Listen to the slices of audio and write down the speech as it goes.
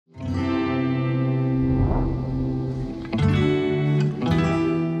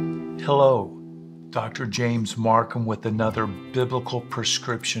Hello, Dr. James Marcum with another biblical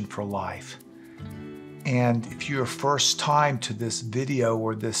prescription for life. And if you're first time to this video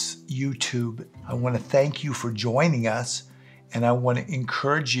or this YouTube, I want to thank you for joining us, and I want to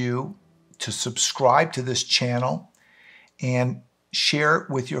encourage you to subscribe to this channel and share it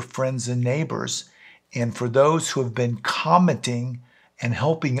with your friends and neighbors. And for those who have been commenting and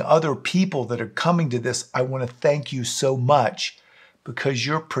helping other people that are coming to this, I want to thank you so much, because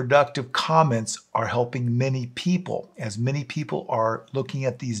your productive comments are helping many people, as many people are looking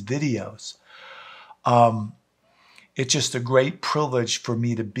at these videos. It's just a great privilege for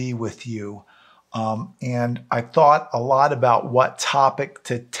me to be with you. And I thought a lot about what topic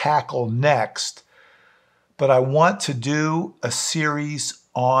to tackle next, but I want to do a series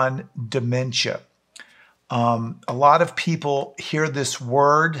on dementia. A lot of people hear this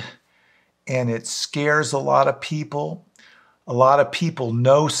word and it scares a lot of people. A lot of people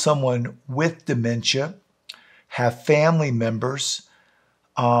know someone with dementia, have family members.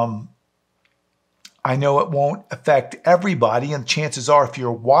 I know it won't affect everybody, and chances are if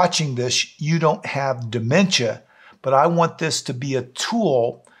you're watching this, you don't have dementia, but I want this to be a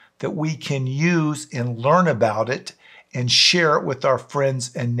tool that we can use and learn about it and share it with our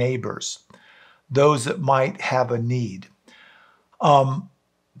friends and neighbors, those that might have a need.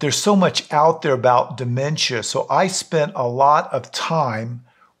 There's so much out there about dementia, so I spent a lot of time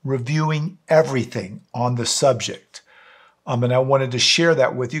reviewing everything on the subject. And I wanted to share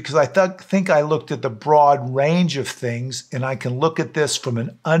that with you because I think I looked at the broad range of things, and I can look at this from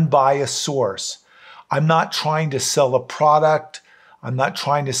an unbiased source. I'm not trying to sell a product. I'm not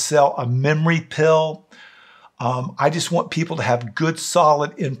trying to sell a memory pill. I just want people to have good,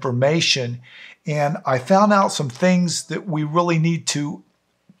 solid information. And I found out some things that we really need to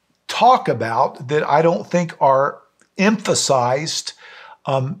talk about that I don't think are emphasized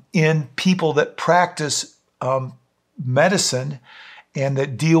in people that practice medicine and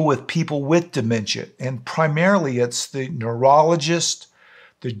that deal with people with dementia. And primarily it's the neurologist,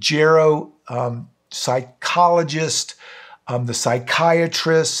 the geropsychologist, the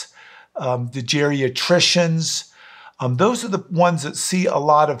psychiatrist, the geriatricians. Those are the ones that see a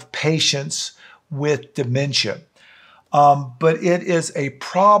lot of patients with dementia. But it is a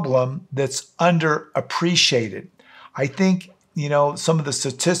problem that's underappreciated. I think, some of the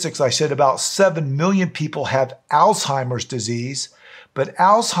statistics I said, about 7 million people have Alzheimer's disease, but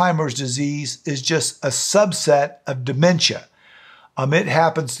Alzheimer's disease is just a subset of dementia. It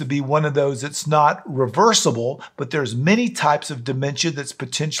happens to be one of those that's not reversible, but there's many types of dementia that's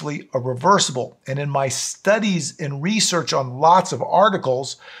potentially reversible. And in my studies and research on lots of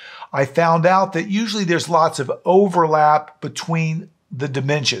articles, I found out that usually there's lots of overlap between the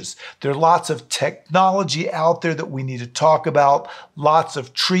dementias. There are lots of technology out there that we need to talk about, lots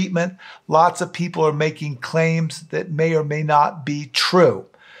of treatment, lots of people are making claims that may or may not be true.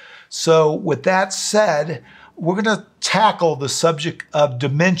 So with that said, we're going to tackle the subject of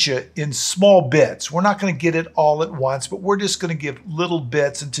dementia in small bits. We're not going to get it all at once, but we're just going to give little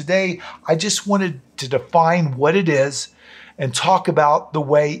bits. And today I just wanted to define what it is and talk about the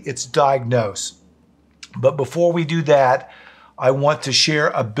way it's diagnosed. But before we do that, I want to share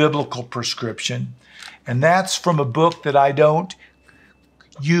a biblical prescription, and that's from a book that I don't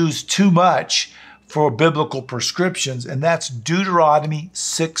use too much for biblical prescriptions, and that's Deuteronomy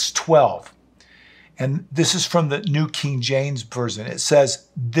 6:12. And this is from the New King James Version. It says,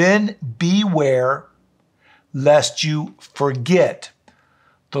 "Then beware lest you forget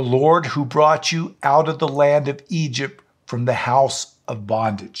the Lord who brought you out of the land of Egypt from the house of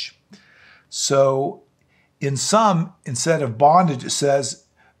bondage." So in some, instead of bondage, it says,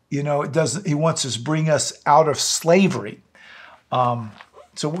 he wants us to bring us out of slavery. So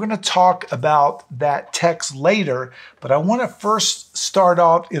we're going to talk about that text later, but I want to first start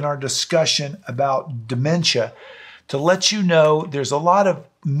out in our discussion about dementia to let you know there's a lot of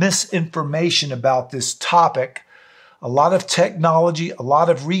misinformation about this topic, a lot of technology, a lot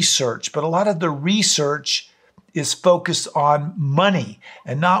of research, but a lot of the research is focused on money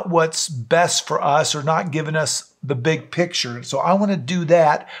and not what's best for us, or not giving us the big picture. So I want to do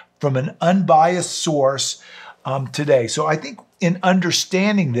that from an unbiased source today. So I think in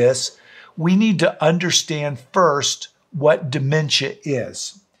understanding this, we need to understand first what dementia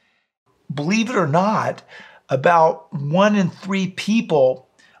is. Believe it or not, about 1 in 3 people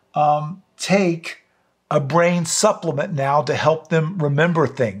take a brain supplement now to help them remember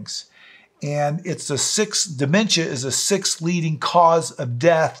things. And dementia is the 6th leading cause of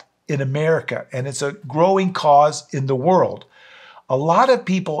death in America, and it's a growing cause in the world. A lot of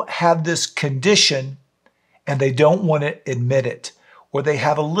people have this condition and they don't want to admit it. or they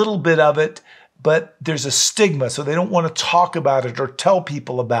have a little bit of it, but there's a stigma, so they don't want to talk about it or tell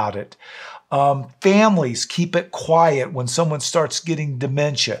people about it. Families keep it quiet when someone starts getting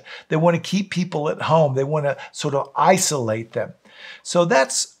dementia. They want to keep people at home. They want to sort of isolate them. So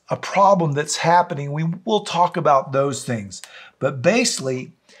that's a problem that's happening. We will talk about those things. But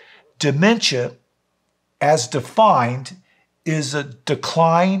basically, dementia, as defined, is a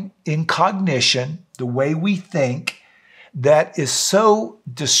decline in cognition, the way we think, that is so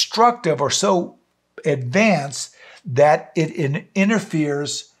destructive or so advanced that it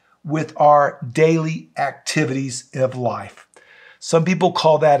interferes with our daily activities of life. Some people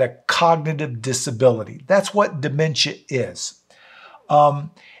call that a cognitive disability. That's what dementia is.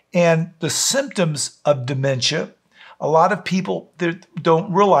 And the symptoms of dementia, a lot of people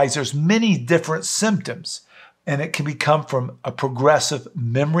don't realize there's many different symptoms. And it can become from a progressive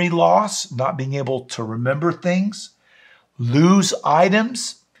memory loss, not being able to remember things, lose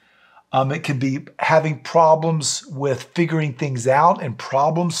items. It can be having problems with figuring things out and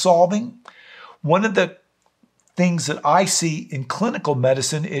problem solving. One of the things that I see in clinical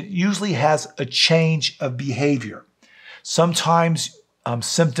medicine, it usually has a change of behavior. Sometimes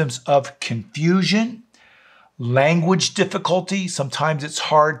symptoms of confusion, language difficulty. Sometimes it's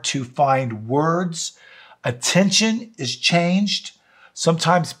hard to find words. Attention is changed.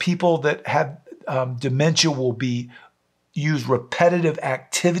 Sometimes people that have dementia will use repetitive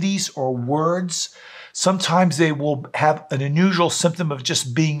activities or words. Sometimes they will have an unusual symptom of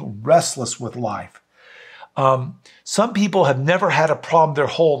just being restless with life. Some people have never had a problem their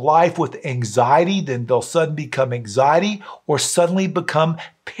whole life with anxiety, then they'll suddenly become anxiety or suddenly become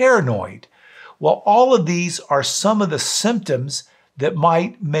paranoid. Well, all of these are some of the symptoms that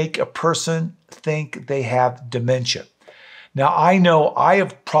might make a person think they have dementia. Now, I know I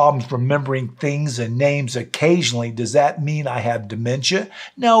have problems remembering things and names occasionally. Does that mean I have dementia?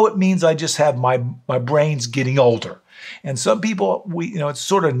 No, it means I just have my brain's getting older. And some people, it's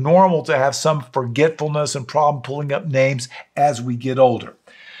sort of normal to have some forgetfulness and problem pulling up names as we get older.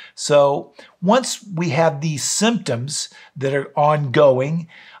 So once we have these symptoms that are ongoing,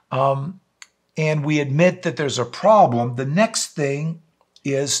 and we admit that there's a problem, the next thing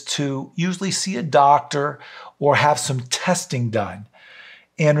is to usually see a doctor or have some testing done.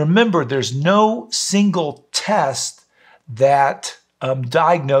 And remember, there's no single test that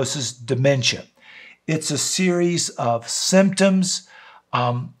diagnoses dementia. It's a series of symptoms.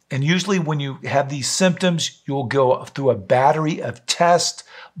 And usually when you have these symptoms, you'll go through a battery of tests,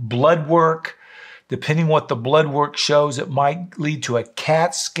 blood work. Depending what the blood work shows, it might lead to a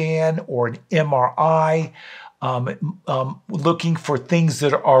CAT scan or an MRI, looking for things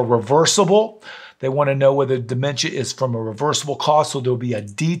that are reversible. They want to know whether dementia is from a reversible cause, so there'll be a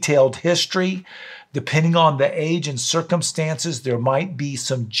detailed history. Depending on the age and circumstances, there might be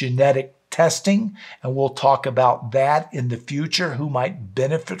some genetic testing, and we'll talk about that in the future, who might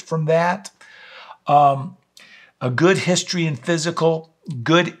benefit from that. A good history and physical,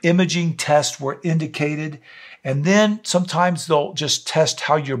 good imaging tests were indicated, and then sometimes they'll just test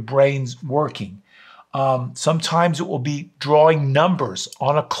how your brain's working. Sometimes it will be drawing numbers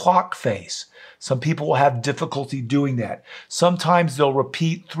on a clock face. Some people will have difficulty doing that. Sometimes they'll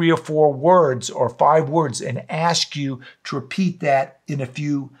repeat 3 or 4 words or 5 words and ask you to repeat that in a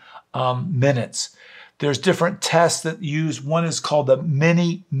few minutes. There's different tests that use, one is called the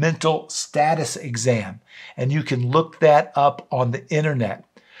mini mental status exam, and you can look that up on the internet.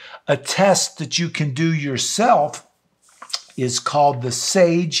 A test that you can do yourself is called the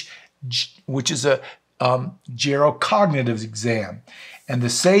SAGE, which is a gerocognitive exam. And the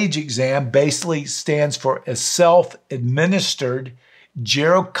SAGE exam basically stands for a self-administered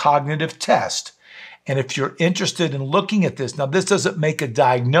gerocognitive test. And if you're interested in looking at this, now this doesn't make a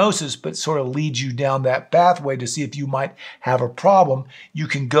diagnosis, but sort of leads you down that pathway to see if you might have a problem, you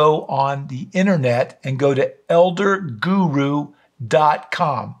can go on the internet and go to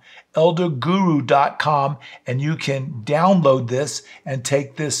elderguru.com. elderguru.com, and you can download this and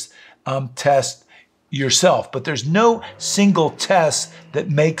take this test yourself. But there's no single test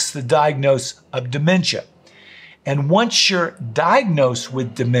that makes the diagnosis of dementia. And once you're diagnosed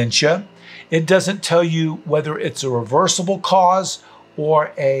with dementia, it doesn't tell you whether it's a reversible cause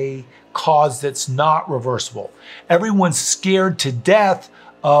or a cause that's not reversible. Everyone's scared to death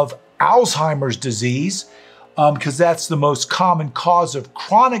of Alzheimer's disease because that's the most common cause of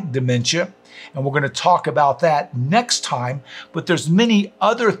chronic dementia. And we're going to talk about that next time. But there's many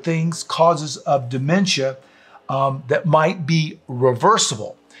other things, causes of dementia, that might be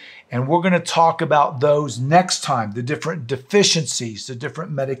reversible. And we're going to talk about those next time, the different deficiencies, the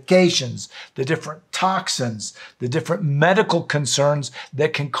different medications, the different toxins, the different medical concerns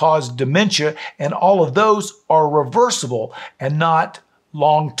that can cause dementia, and all of those are reversible and not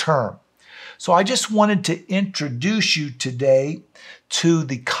long-term. So I just wanted to introduce you today to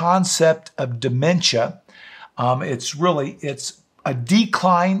the concept of dementia. It's a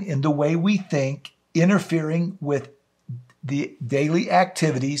decline in the way we think, interfering with the daily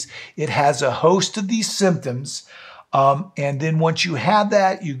activities. It has a host of these symptoms. And then once you have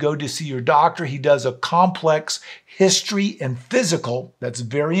that, you go to see your doctor. He does a complex history and physical. That's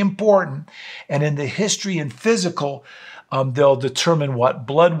very important. And in the history and physical, they'll determine what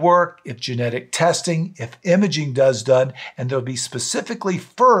blood work, if genetic testing, if imaging does done, and they'll be specifically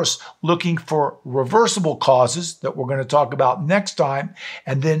first looking for reversible causes that we're going to talk about next time,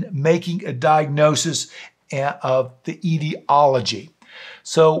 and then making a diagnosis of the etiology.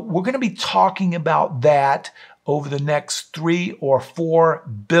 So we're going to be talking about that over the next 3 or 4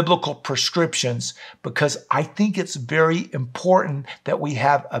 biblical prescriptions, because I think it's very important that we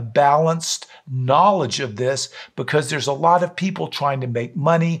have a balanced knowledge of this, because there's a lot of people trying to make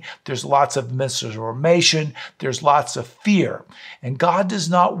money. There's lots of misinformation. There's lots of fear. And God does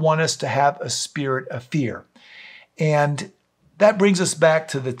not want us to have a spirit of fear. And that brings us back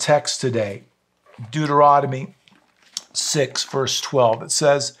to the text today, Deuteronomy 6, verse 12. It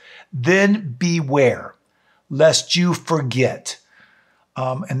says, "Then beware, lest you forget."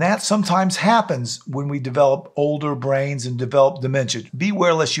 And that sometimes happens when we develop older brains and develop dementia.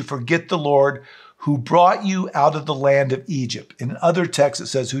 "Beware lest you forget the Lord who brought you out of the land of Egypt." In other texts, it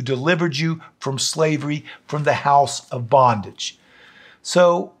says, "who delivered you from slavery, from the house of bondage."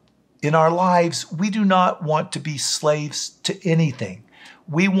 So in our lives, we do not want to be slaves to anything.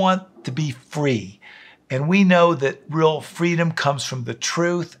 We want to be free. And we know that real freedom comes from the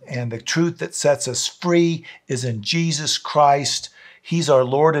truth, and the truth that sets us free is in Jesus Christ. He's our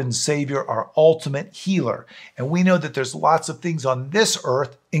Lord and Savior, our ultimate healer. And we know that there's lots of things on this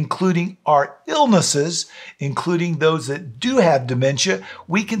earth, including our illnesses, including those that do have dementia.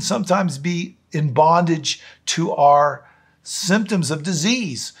 We can sometimes be in bondage to our symptoms of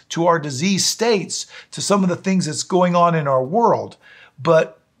disease, to our disease states, to some of the things that's going on in our world.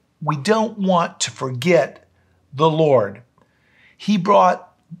 But we don't want to forget the Lord. He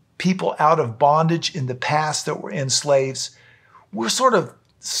brought people out of bondage in the past that were enslaved. We're sort of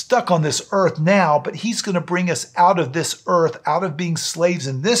stuck on this earth now, but He's going to bring us out of this earth, out of being slaves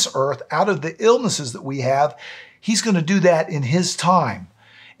in this earth, out of the illnesses that we have. He's going to do that in His time.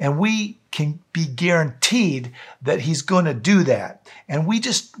 And we can be guaranteed that He's going to do that. And we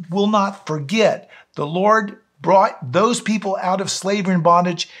just will not forget. The Lord brought those people out of slavery and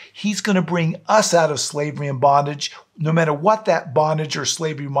bondage. He's going to bring us out of slavery and bondage, no matter what that bondage or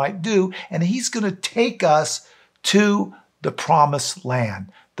slavery might do. And He's going to take us to the promised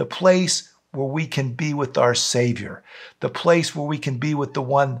land, the place where we can be with our Savior, the place where we can be with the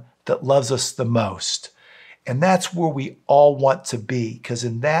one that loves us the most. And that's where we all want to be, because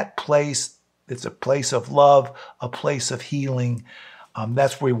in that place, it's a place of love, a place of healing.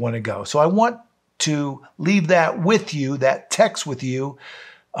 That's where we want to go. So I want to leave that with you, that text with you.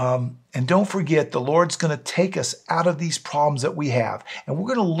 And don't forget, the Lord's going to take us out of these problems that we have. And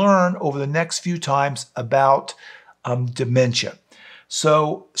we're going to learn over the next few times about dementia.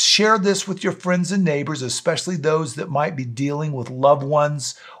 So share this with your friends and neighbors, especially those that might be dealing with loved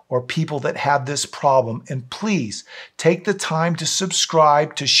ones or people that have this problem. And please take the time to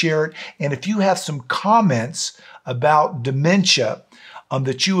subscribe, to share it. And if you have some comments about dementia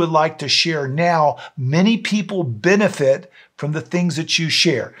that you would like to share now, many people benefit from the things that you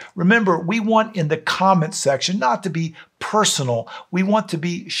share. Remember, we want in the comment section not to be personal. We want to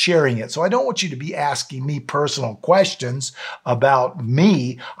be sharing it. So I don't want you to be asking me personal questions about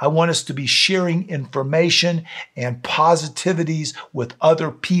me. I want us to be sharing information and positivities with other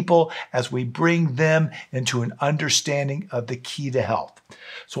people as we bring them into an understanding of the key to health.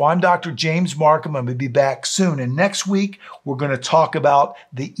 So I'm Dr. James Marcum. I'm going to be back soon. And next week, we're going to talk about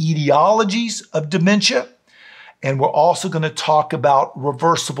the etiologies of dementia. And we're also going to talk about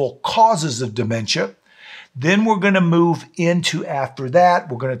reversible causes of dementia. Then we're going to move into, after that,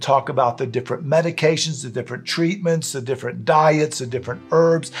 we're going to talk about the different medications, the different treatments, the different diets, the different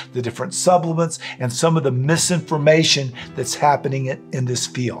herbs, the different supplements, and some of the misinformation that's happening in this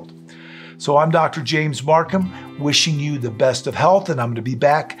field. So I'm Dr. James Marcum, wishing you the best of health, and I'm going to be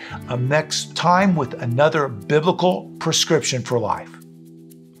back next time with another biblical prescription for life.